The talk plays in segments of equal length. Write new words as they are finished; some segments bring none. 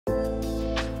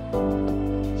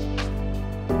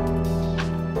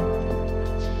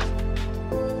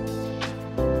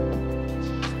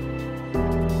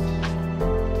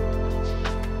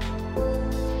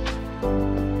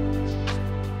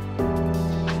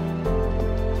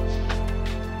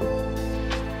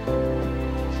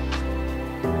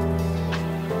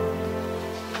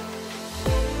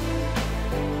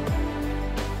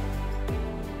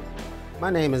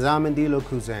My name is Amandilo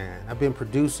Cuzan. I've been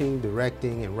producing,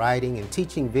 directing, and writing and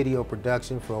teaching video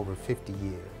production for over 50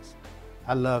 years.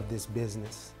 I love this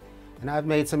business, and I've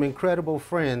made some incredible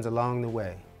friends along the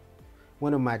way.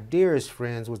 One of my dearest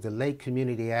friends was the late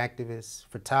community activist,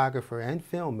 photographer, and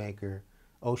filmmaker,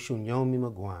 Oshunyomi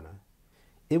Magwana.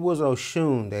 It was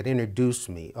Oshun that introduced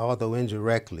me, although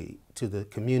indirectly, to the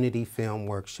Community Film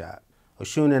Workshop.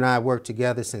 Oshun and I worked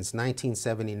together since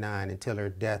 1979 until her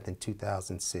death in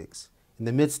 2006. In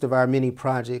the midst of our many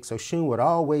projects, Oshun would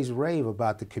always rave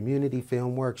about the Community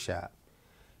Film Workshop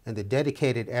and the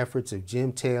dedicated efforts of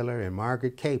Jim Taylor and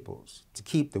Margaret Caples to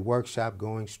keep the workshop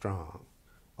going strong.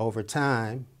 Over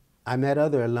time, I met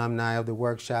other alumni of the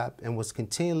workshop and was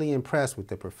continually impressed with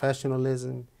the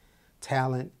professionalism,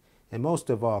 talent, and most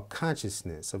of all,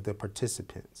 consciousness of the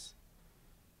participants.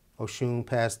 Oshun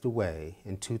passed away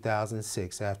in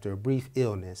 2006 after a brief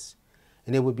illness,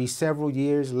 and it would be several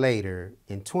years later,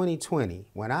 in 2020,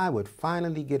 when I would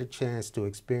finally get a chance to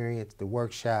experience the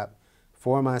workshop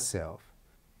for myself.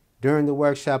 During the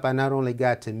workshop, I not only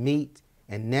got to meet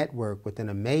and network with an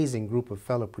amazing group of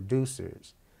fellow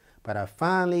producers, but I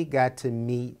finally got to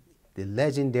meet the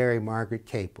legendary Margaret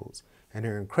Caples and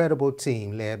her incredible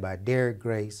team led by Derek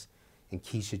Grace and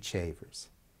Keisha Chavers.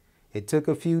 It took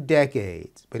a few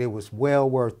decades, but it was well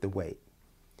worth the wait.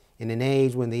 In an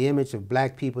age when the image of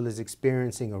Black people is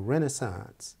experiencing a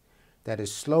renaissance that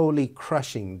is slowly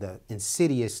crushing the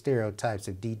insidious stereotypes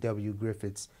of D.W.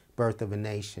 Griffith's Birth of a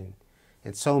Nation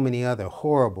and so many other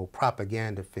horrible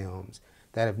propaganda films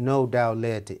that have no doubt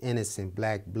led to innocent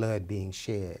Black blood being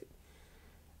shed.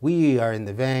 We are in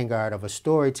the vanguard of a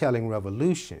storytelling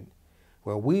revolution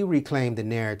where we reclaim the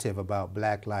narrative about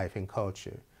Black life and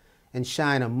culture and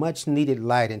shine a much-needed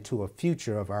light into a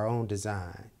future of our own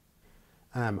design.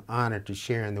 I am honored to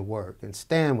share in the work and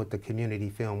stand with the Community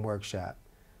Film Workshop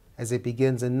as it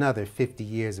begins another 50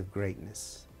 years of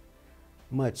greatness.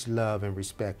 Much love and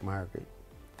respect, Margaret.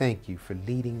 Thank you for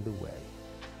leading the way.